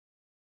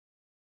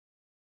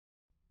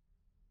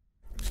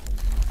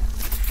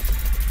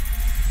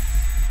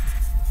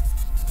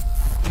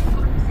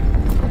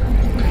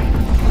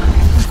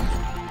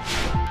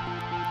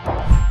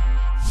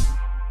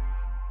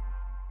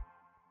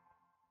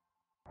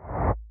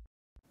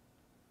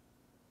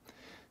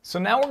So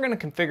now we're going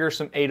to configure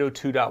some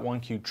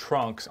 802.1Q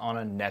trunks on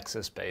a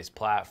Nexus-based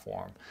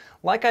platform.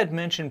 Like I'd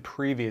mentioned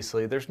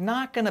previously, there's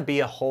not going to be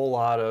a whole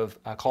lot of,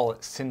 I call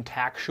it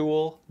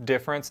syntactual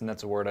difference, and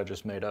that's a word I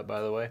just made up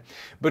by the way,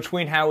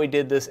 between how we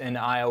did this in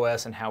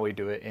iOS and how we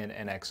do it in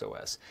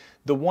NXOS.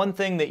 The one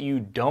thing that you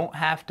don't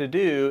have to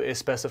do is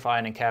specify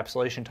an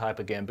encapsulation type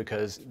again,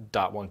 because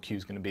 .1Q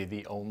is going to be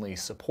the only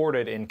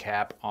supported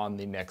encap on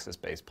the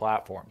Nexus-based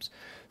platforms.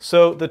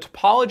 So the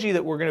topology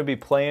that we're going to be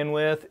playing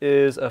with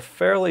is a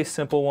fairly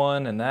simple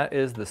one, and that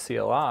is the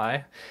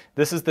CLI.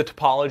 This is the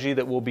topology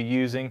that we'll be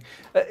using.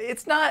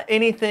 It's not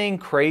anything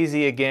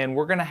crazy. Again,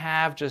 we're going to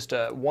have just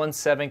a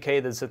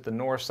 1.7K that's at the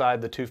north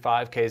side, the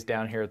 2.5Ks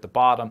down here at the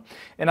bottom.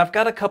 And I've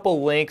got a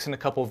couple links and a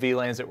couple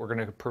VLANs that we're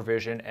going to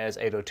provision as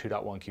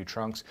 802.1Q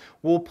trunks.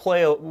 We'll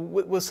play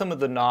with some of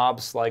the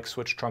knobs like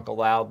switch trunk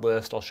allowed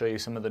list. I'll show you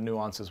some of the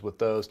nuances with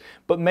those.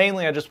 But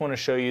mainly I just want to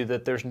show you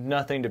that there's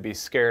nothing to be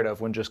scared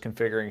of when just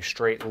configuring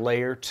straight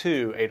layer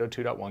 2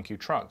 802.1Q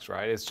trunks,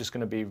 right? It's just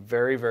going to be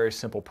very, very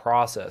simple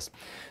process.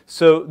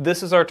 So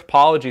this is our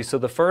topology. So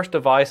the first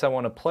device I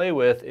want to play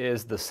with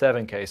is the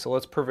 7K. So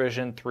let's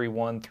provision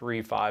 3.1,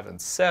 3, 5, and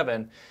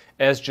 7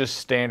 as just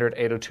standard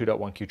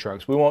 802.1Q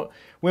trunks. We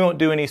won't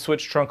do any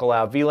switch trunk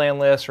allowed VLAN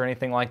lists or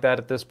anything like that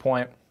at this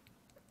point.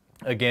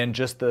 Again,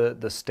 just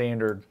the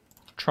standard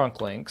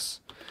trunk links.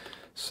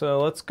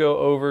 So let's go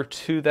over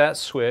to that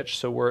switch.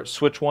 So we're at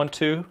switch 1,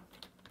 2.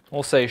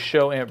 We'll say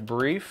show int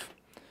brief.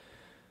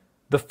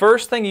 The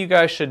first thing you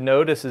guys should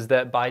notice is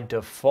that by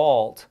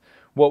default,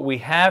 what we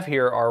have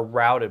here are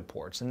routed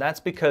ports, and that's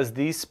because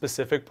these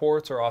specific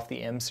ports are off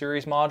the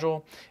M-Series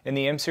module, and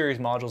the M-Series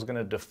module is going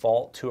to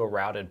default to a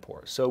routed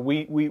port. So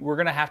we're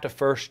going to have to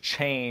first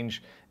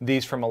change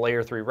these from a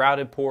layer 3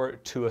 routed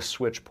port to a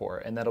switch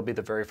port, and that'll be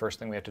the very first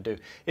thing we have to do.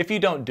 If you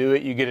don't do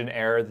it, you get an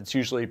error that's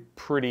usually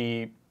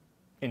pretty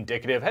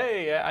indicative.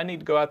 Hey, I need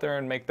to go out there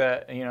and make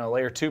that,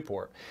 layer 2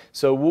 port.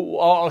 So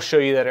I'll show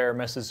you that error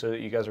message so that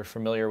you guys are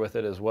familiar with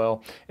it as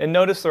well. And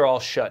notice they're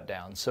all shut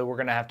down. So we're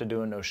going to have to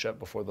do a no shut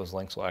before those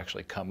links will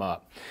actually come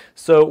up.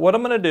 So what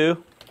I'm going to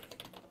do,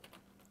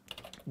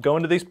 go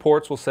into these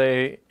ports. We'll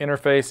say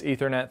interface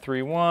Ethernet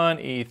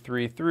 3.1,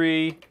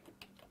 E3.3,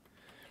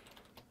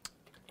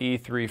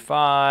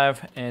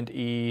 E3.5, and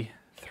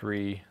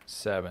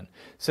E3.7.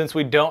 Since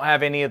we don't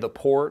have any of the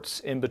ports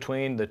in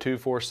between the 2,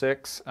 4,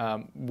 6,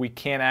 we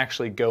can't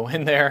actually go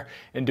in there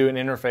and do an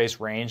interface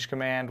range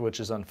command, which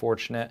is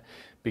unfortunate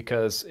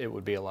because it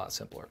would be a lot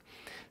simpler.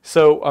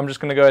 So I'm just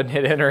going to go ahead and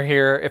hit enter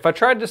here. If I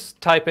tried to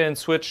type in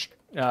switch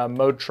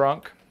mode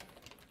trunk,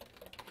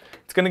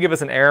 it's going to give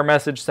us an error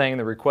message saying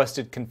the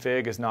requested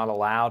config is not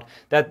allowed.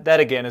 That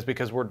again is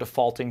because we're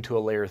defaulting to a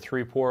layer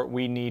 3 port.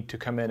 We need to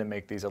come in and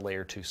make these a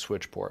layer 2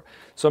 switch port.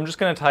 So I'm just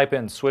going to type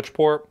in switch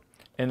port,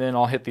 and then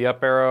I'll hit the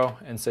up arrow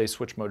and say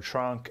switch mode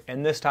trunk,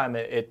 and this time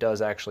it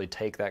does actually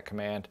take that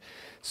command.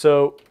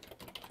 So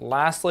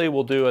lastly,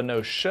 we'll do a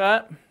no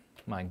shut.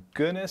 My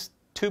goodness,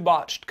 2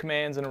 botched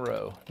commands in a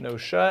row. No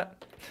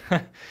shut.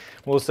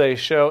 We'll say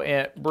show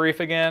int brief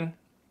again.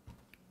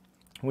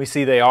 We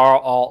see they are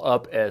all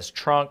up as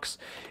trunks.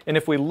 And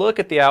if we look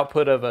at the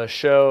output of a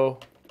show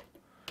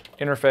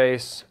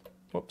interface,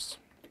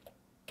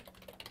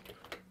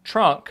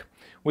 trunk,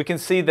 we can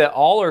see that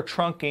all are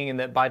trunking and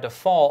that by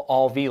default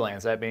all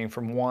VLANs, that being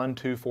from 1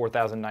 to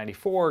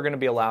 4094, are going to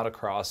be allowed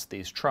across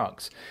these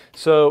trunks.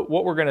 So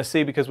what we're going to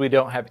see, because we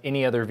don't have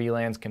any other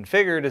VLANs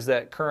configured, is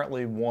that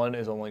currently 1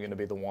 is only going to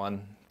be the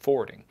one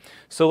forwarding.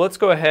 So let's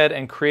go ahead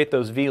and create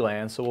those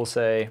VLANs. So we'll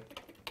say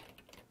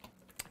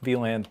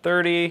VLAN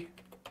 30,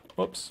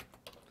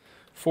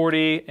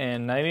 40,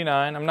 and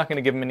 99. I'm not going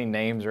to give them any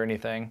names or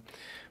anything,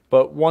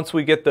 but once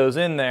we get those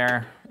in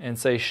there and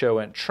say show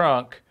int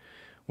trunk,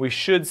 we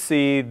should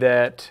see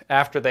that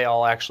after they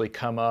all actually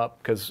come up,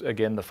 because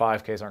again the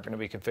 5Ks aren't going to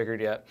be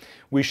configured yet,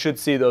 we should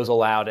see those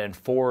allowed and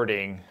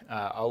forwarding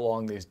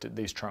along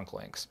these trunk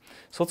links.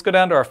 So let's go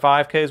down to our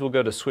 5Ks. We'll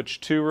go to switch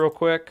 2 real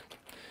quick.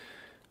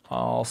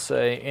 I'll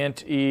say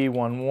int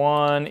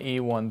E11,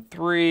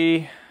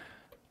 E13,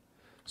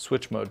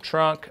 switch mode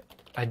trunk.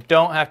 I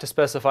don't have to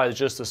specify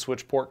just the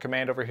switch port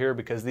command over here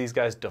because these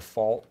guys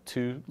default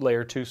to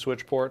layer 2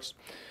 switch ports.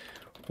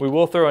 We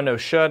will throw a no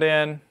shut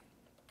in.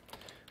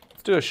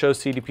 Let's do a show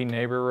CDP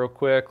neighbor real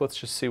quick. Let's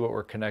just see what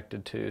we're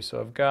connected to. So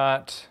I've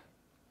got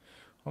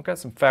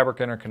some fabric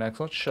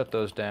interconnects. Let's shut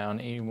those down.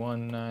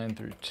 E19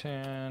 through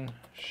 10,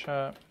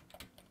 shut.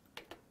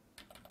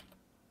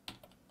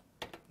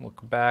 Look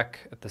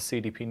back at the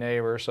CDP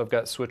neighbor. So I've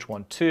got switch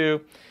 1,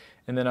 2,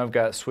 and then I've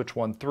got switch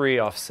 1, 3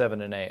 off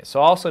 7 and 8.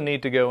 So I also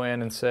need to go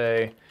in and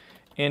say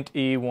int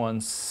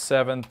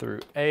E17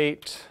 through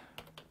 8.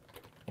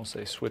 We'll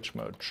say switch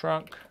mode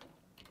trunk.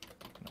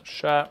 No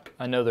shut.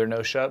 I know they're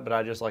no shut, but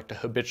I just like to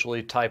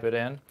habitually type it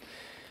in.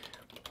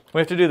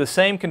 We have to do the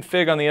same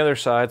config on the other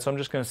side, so I'm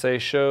just going to say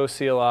show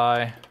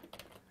CLI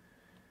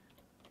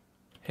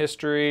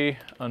history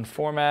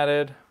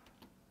unformatted,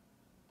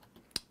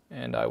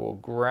 and I will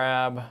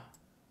grab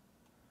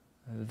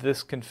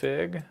this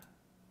config.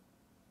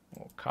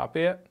 We'll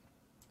copy it,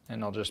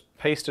 and I'll just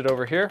paste it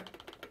over here.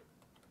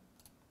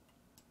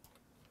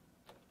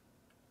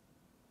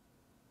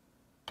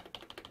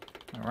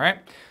 All right,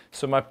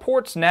 so my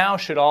ports now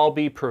should all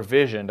be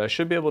provisioned. I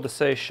should be able to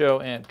say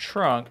show int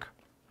trunk,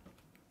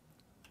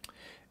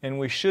 and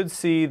we should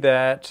see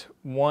that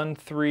 1,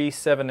 3,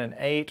 7, and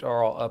 8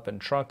 are all up and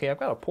trunking. I've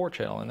got a port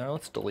channel in there.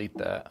 Let's delete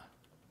that.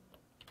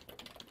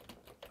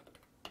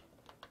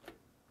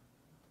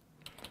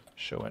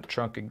 Show int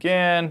trunk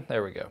again.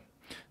 There we go.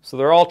 So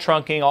they're all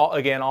trunking.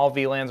 Again, all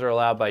VLANs are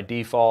allowed by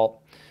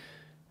default.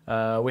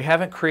 We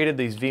haven't created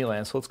these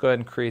VLANs, so let's go ahead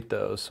and create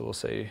those. So we'll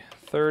say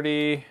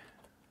 30,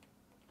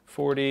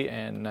 40,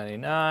 and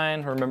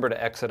 99. Remember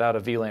to exit out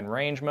of VLAN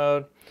range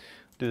mode.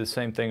 Do the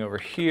same thing over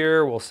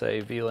here. We'll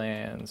say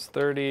VLANs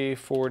 30,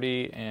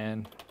 40,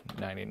 and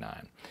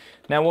 99.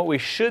 Now what we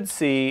should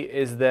see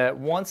is that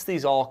once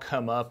these all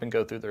come up and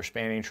go through their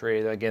spanning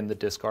tree, again the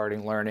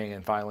discarding, learning,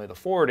 and finally the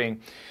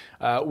forwarding,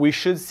 we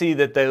should see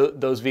that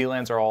those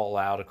VLANs are all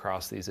allowed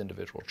across these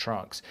individual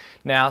trunks.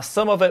 Now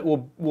some of it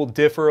will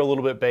differ a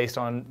little bit based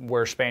on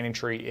where spanning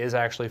tree is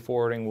actually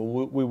forwarding.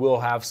 We will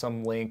have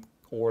some link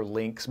or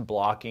links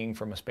blocking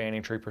from a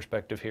spanning tree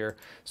perspective here.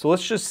 So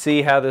let's just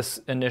see how this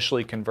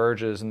initially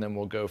converges and then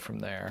we'll go from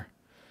there.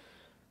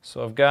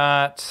 So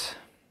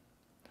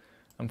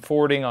I'm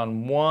forwarding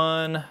on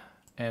 1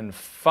 and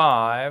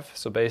 5,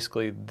 so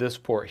basically this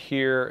port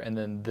here and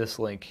then this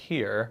link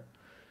here.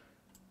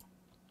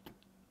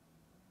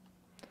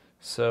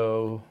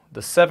 So the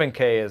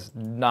 7K is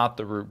not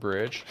the root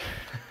bridge.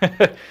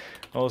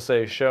 We'll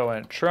say show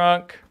int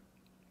trunk.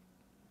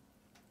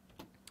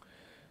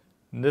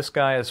 And this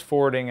guy is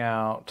forwarding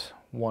out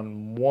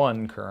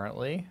 1.1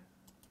 currently.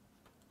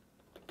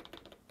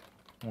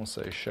 We'll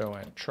say show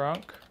int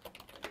trunk.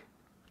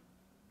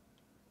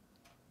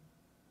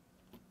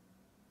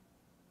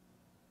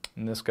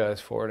 And this guy's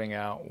forwarding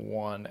out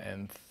 1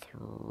 and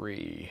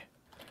 3.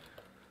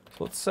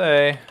 So let's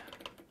say,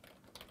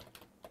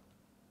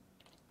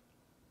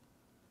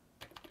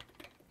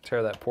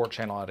 tear that port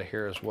channel out of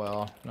here as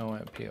well. No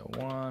int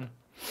PO1.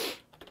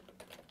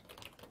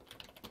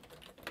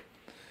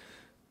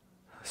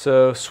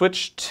 So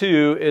switch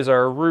 2 is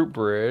our root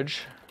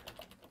bridge.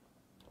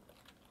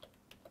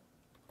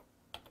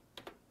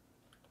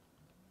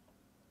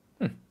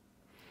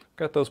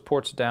 Got those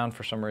ports down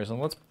for some reason.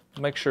 Let's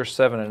make sure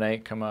 7 and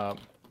 8 come up.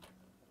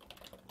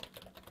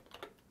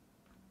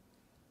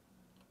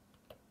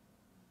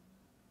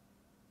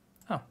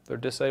 Oh, they're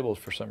disabled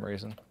for some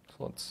reason. So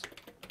let's,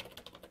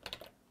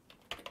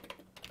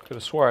 could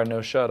have swore I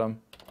no shut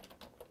them.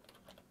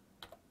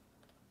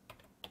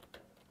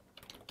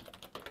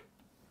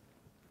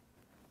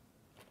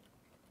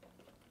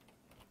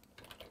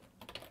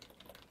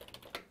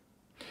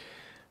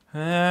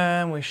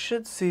 And we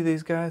should see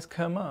these guys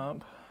come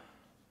up.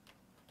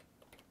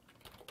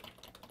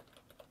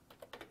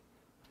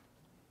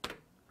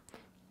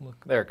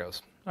 Look, there it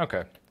goes.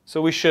 Okay,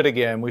 so we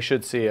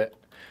should see it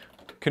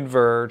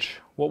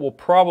converge. What we'll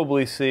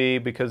probably see,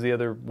 because the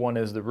other one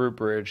is the root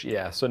bridge,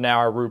 yeah, so now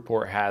our root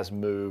port has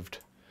moved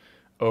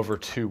over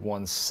to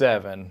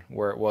 1.7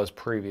 where it was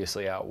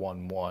previously out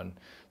 1.1.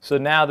 So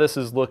now this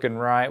is looking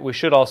right. We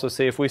should also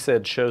see, if we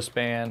said show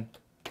span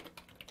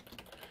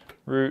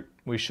root,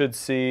 we should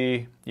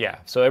see, yeah,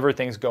 so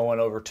everything's going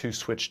over to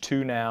switch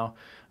 2 now.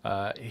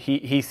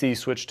 He sees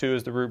switch 2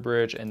 as the root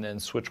bridge, and then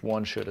switch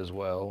 1 should as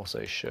well. We'll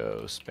say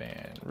show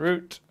span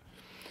root,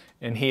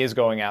 and he is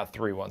going out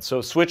 3.1. So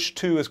switch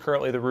 2 is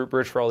currently the root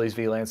bridge for all these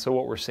VLANs. So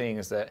what we're seeing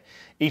is that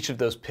each of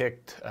those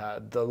picked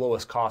the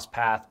lowest cost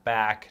path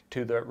back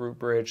to the root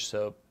bridge.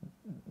 So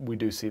we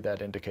do see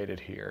that indicated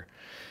here.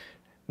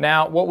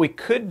 Now, what we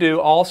could do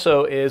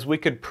also is we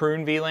could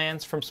prune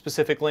VLANs from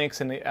specific links,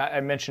 and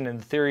I mentioned in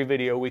the theory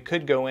video, we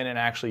could go in and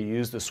actually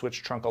use the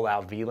switch trunk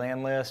allow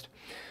VLAN list.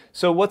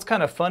 So what's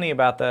kind of funny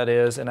about that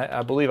is, and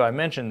I believe I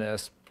mentioned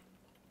this,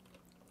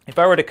 if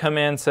I were to come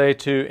in, say,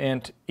 to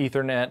int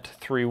Ethernet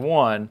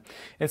 3.1,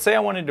 and say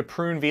I wanted to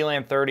prune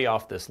VLAN 30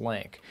 off this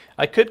link,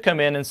 I could come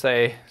in and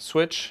say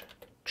switch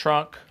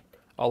trunk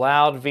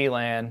allowed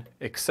VLAN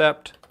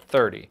except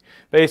 30.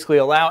 Basically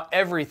allow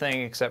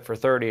everything except for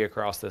 30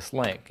 across this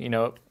link. You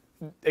know,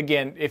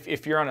 again,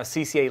 if you're on a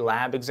CCIE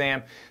lab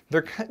exam,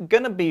 they're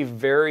going to be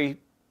very,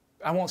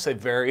 I won't say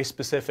very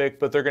specific,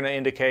 but they're going to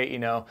indicate, you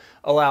know,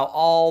 allow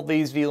all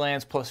these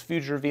VLANs plus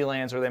future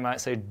VLANs, or they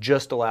might say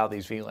just allow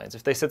these VLANs.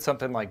 If they said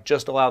something like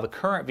just allow the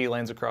current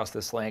VLANs across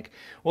this link,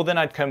 well then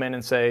I'd come in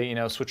and say, you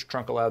know, switch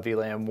trunk allow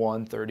VLAN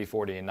 1, 30,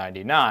 40, and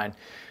 99.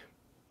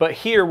 But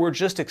here we're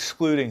just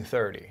excluding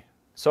 30.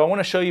 So I want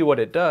to show you what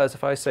it does.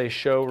 If I say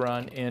show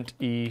run int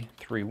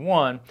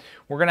e31,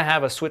 we're going to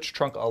have a switch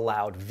trunk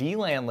allowed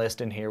VLAN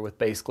list in here with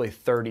basically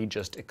 30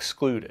 just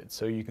excluded.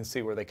 So you can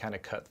see where they kind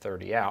of cut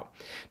 30 out.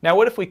 Now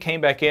what if we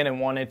came back in and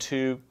wanted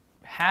to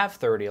have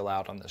 30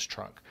 allowed on this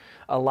trunk?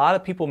 A lot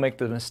of people make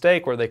the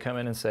mistake where they come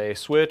in and say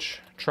switch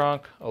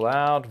trunk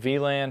allowed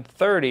VLAN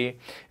 30,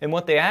 and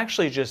what they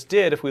actually just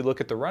did, if we look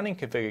at the running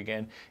config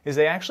again, is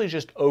they actually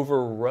just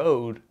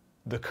overrode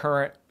the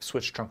current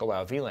switch trunk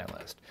allow VLAN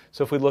list.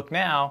 So if we look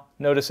now,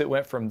 notice it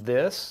went from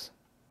this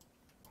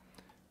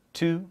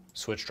to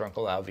switch trunk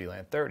allow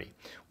VLAN 30.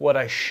 What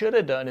I should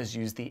have done is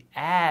use the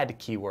add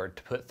keyword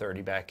to put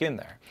 30 back in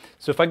there.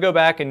 So if I go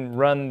back and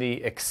run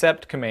the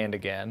accept command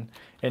again,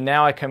 and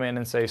now I come in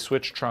and say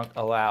switch trunk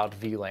allowed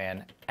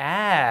VLAN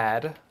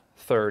add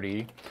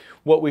 30,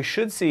 what we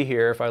should see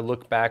here, if I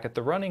look back at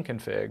the running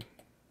config,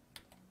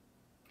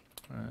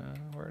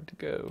 where'd it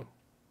go?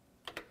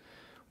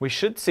 We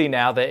should see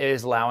now that it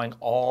is allowing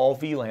all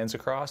VLANs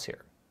across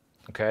here.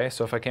 Okay,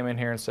 so if I came in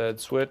here and said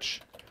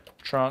switch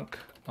trunk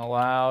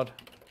allowed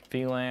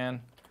VLAN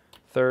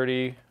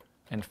 30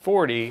 and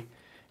 40,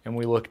 and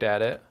we looked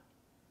at it,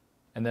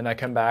 and then I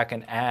come back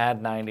and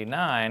add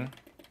 99,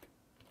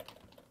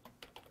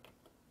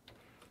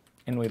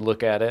 and we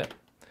look at it,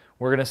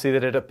 we're going to see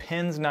that it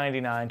appends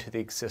 99 to the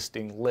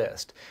existing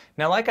list.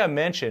 Now, like I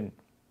mentioned,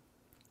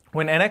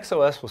 when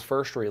NXOS was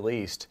first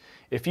released,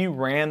 if you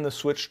ran the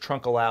switch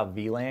trunk allow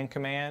VLAN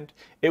command,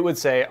 it would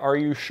say, are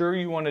you sure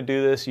you want to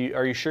do this?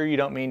 Are you sure you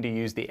don't mean to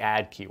use the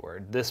add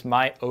keyword? This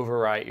might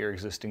overwrite your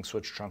existing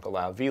switch trunk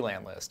allow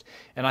VLAN list.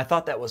 And I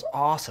thought that was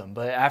awesome,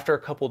 but after a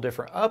couple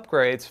different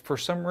upgrades, for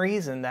some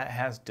reason that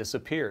has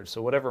disappeared.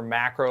 So whatever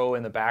macro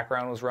in the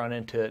background was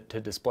running to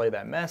display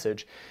that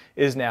message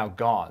is now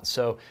gone.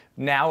 So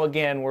now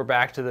again, we're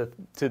back to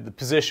the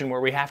position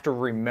where we have to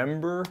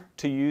remember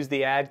to use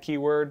the add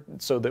keyword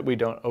so that we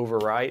don't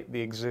overwrite the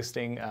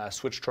existing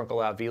switch trunk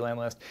allow VLAN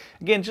list.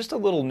 Again, just a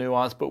little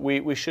nuance, but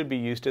we should be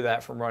used to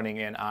that from running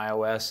in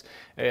iOS.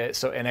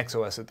 So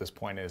NXOS at this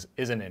point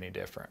isn't any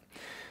different.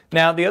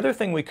 Now, the other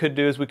thing we could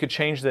do is we could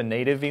change the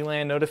native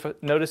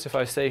VLAN. Notice if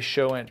I say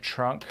show int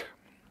trunk,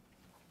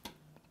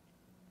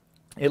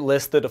 it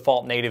lists the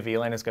default native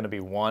VLAN is going to be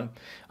 1.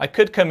 I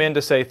could come in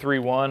to say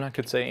 3.1. I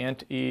could say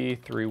int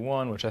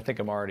e31, which I think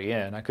I'm already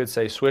in. I could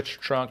say switch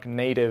trunk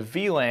native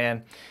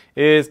VLAN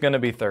is going to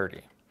be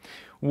 30.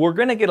 We're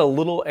going to get a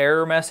little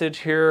error message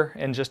here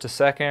in just a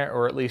second,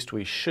 or at least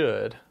we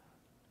should.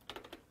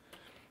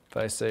 If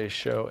I say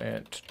show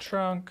int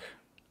trunk,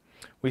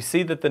 we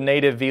see that the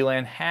native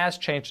VLAN has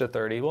changed to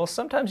 30. Well,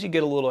 sometimes you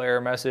get a little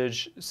error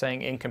message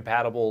saying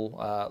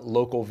incompatible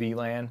local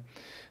VLAN.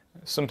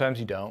 Sometimes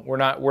you don't. We're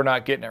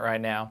not getting it right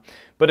now.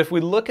 But if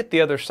we look at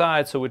the other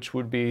side, so which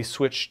would be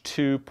switch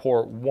to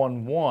port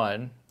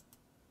 1.1,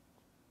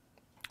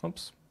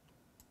 oops.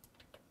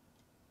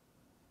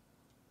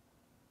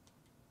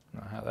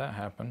 Not how that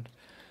happened.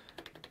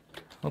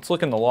 Let's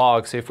look in the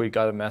log, see if we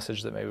got a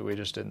message that maybe we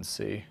just didn't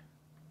see.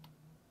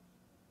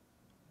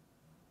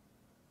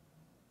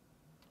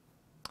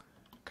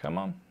 Come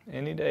on,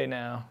 any day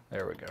now.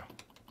 There we go.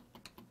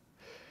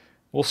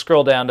 We'll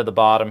scroll down to the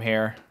bottom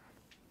here.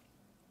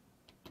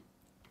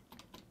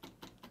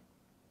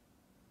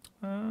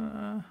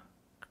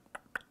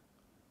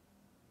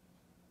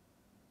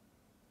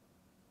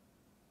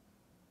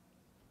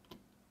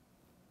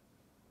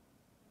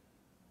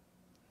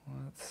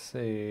 Let's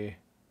see.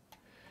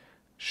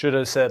 Should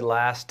have said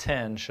last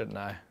 10, shouldn't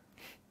I?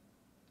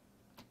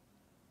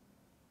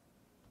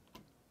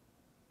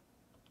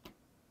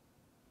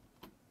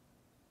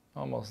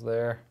 Almost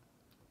there.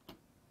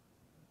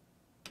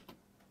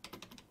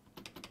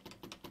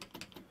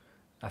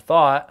 I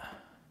thought.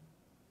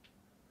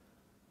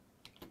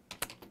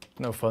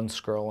 No fun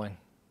scrolling.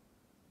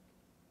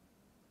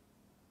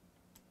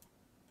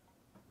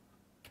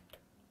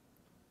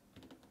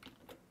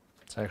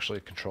 It's actually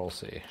Control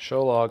C.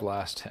 Show log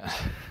last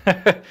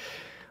 10.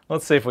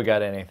 Let's see if we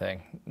got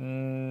anything.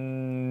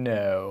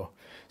 No.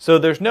 So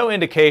there's no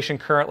indication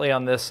currently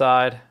on this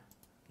side,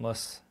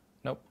 unless,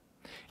 nope.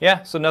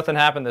 Yeah, so nothing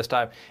happened this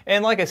time.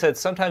 And like I said,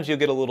 sometimes you'll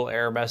get a little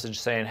error message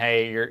saying,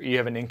 hey, you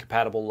have an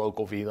incompatible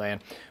local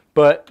VLAN.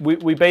 But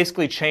we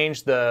basically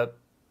changed the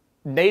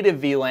native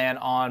VLAN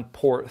on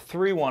port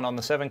 3.1 on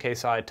the 7K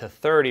side to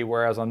 30,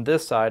 whereas on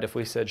this side, if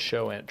we said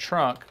show int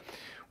trunk,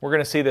 we're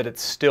going to see that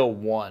it's still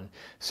 1.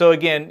 So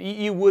again,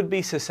 you would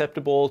be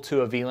susceptible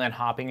to a VLAN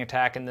hopping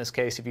attack in this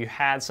case. If you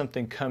had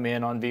something come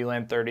in on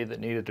VLAN 30 that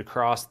needed to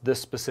cross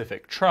this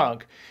specific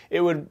trunk,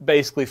 it would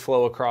basically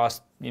flow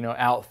across,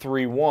 out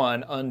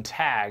 3.1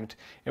 untagged.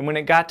 And when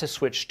it got to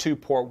switch to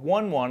port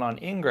 1.1 on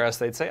ingress,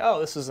 they'd say, oh,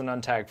 this is an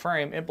untagged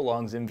frame. It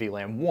belongs in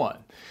VLAN 1.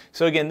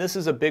 So again, this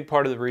is a big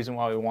part of the reason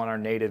why we want our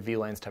native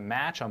VLANs to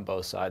match on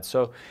both sides.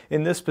 So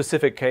in this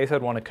specific case,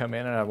 I'd want to come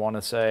in and I'd want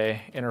to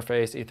say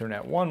interface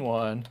Ethernet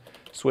 1.1,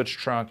 switch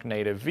trunk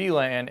native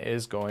VLAN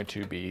is going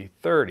to be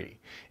 30.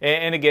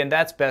 And again,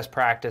 that's best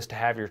practice to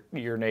have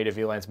your native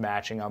VLANs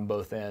matching on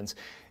both ends.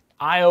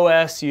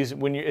 iOS,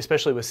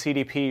 especially with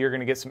CDP, you're going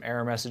to get some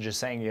error messages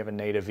saying you have a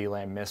native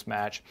VLAN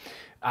mismatch.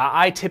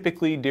 I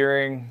typically,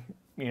 during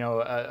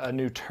a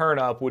new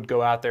turn-up, would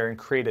go out there and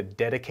create a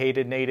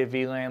dedicated native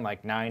VLAN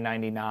like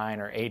 999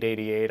 or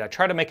 888. I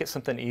try to make it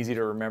something easy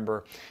to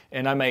remember,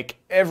 and I make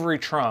every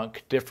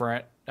trunk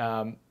different.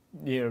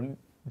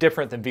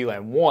 different than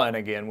VLAN 1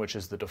 again, which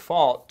is the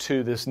default,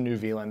 to this new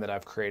VLAN that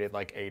I've created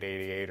like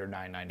 888 or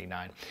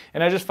 999.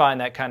 And I just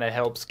find that kind of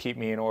helps keep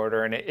me in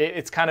order, and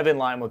it's kind of in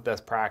line with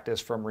best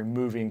practice from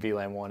removing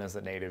VLAN 1 as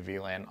the native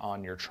VLAN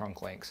on your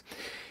trunk links.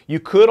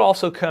 You could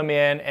also come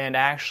in and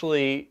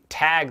actually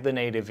tag the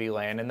native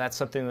VLAN, and that's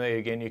something that,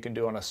 again, you can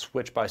do on a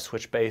switch by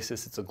switch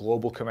basis. It's a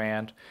global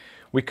command.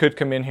 We could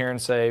come in here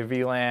and say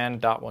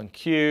VLAN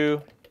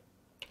DOT1Q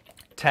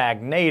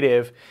tag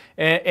native,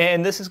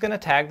 and this is going to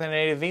tag the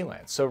native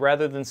VLAN. So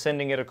rather than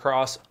sending it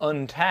across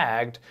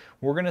untagged,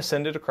 we're going to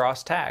send it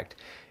across tagged.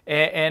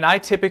 And I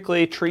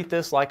typically treat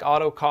this like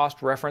auto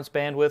cost reference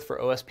bandwidth for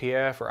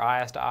OSPF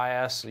or IS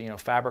to IS, you know,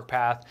 fabric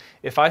path.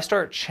 If I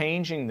start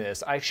changing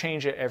this, I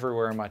change it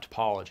everywhere in my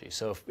topology.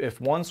 So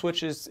if one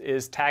switch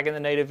is tagging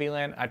the native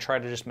VLAN, I try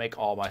to just make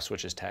all my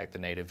switches tag the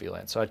native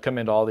VLAN. So I'd come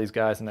into all these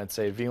guys and I'd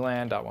say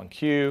VLAN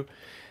DOT1Q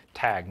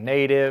tag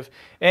native,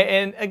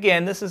 and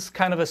again, this is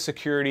kind of a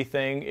security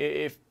thing.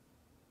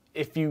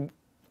 If you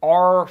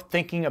are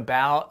thinking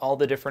about all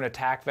the different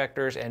attack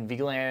vectors and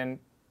VLAN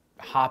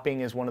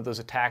hopping is one of those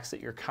attacks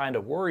that you're kind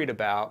of worried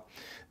about,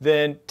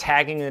 then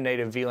tagging the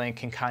native VLAN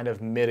can kind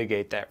of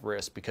mitigate that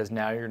risk, because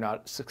now you're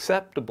not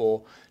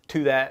susceptible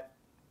to that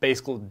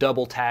basically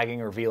double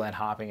tagging or VLAN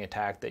hopping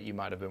attack that you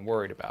might have been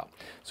worried about.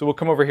 So we'll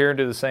come over here and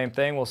do the same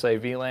thing. We'll say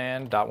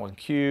VLAN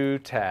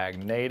DOT1Q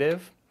tag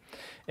native.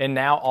 And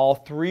now all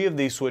three of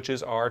these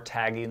switches are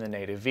tagging the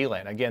native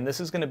VLAN. Again, this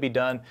is going to be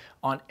done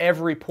on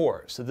every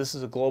port. So this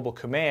is a global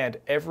command.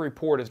 Every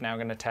port is now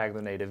going to tag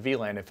the native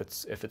VLAN if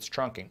it's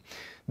trunking.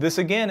 This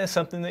again is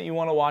something that you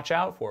want to watch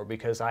out for,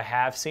 because I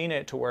have seen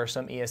it to where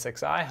some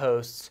ESXi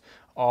hosts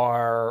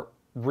are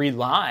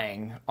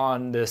relying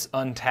on this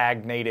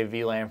untagged native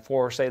VLAN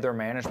for, say, their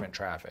management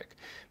traffic,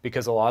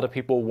 because a lot of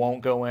people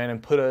won't go in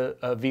and put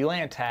a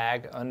VLAN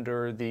tag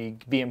under the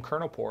VM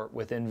kernel port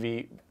within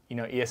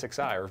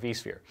ESXi or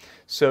vSphere.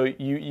 So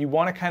you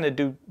want to kind of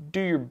do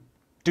your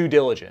due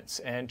diligence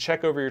and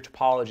check over your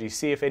topology,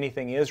 see if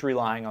anything is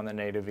relying on the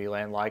native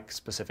VLAN, like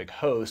specific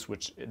hosts,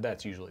 which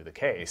that's usually the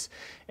case,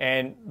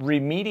 and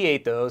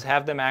remediate those,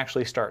 have them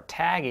actually start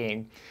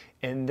tagging,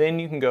 and then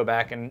you can go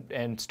back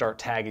and start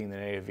tagging the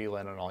native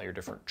VLAN on all your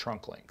different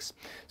trunk links.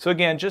 So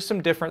again, just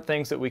some different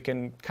things that we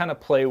can kind of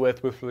play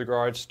with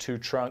regards to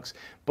trunks,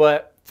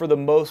 but for the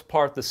most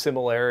part, the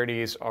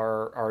similarities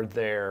are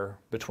there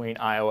between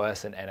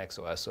iOS and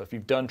NXOS. So if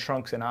you've done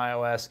trunks in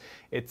iOS,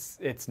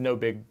 it's no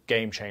big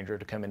game changer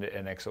to come into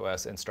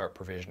NXOS and start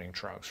provisioning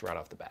trunks right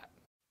off the bat.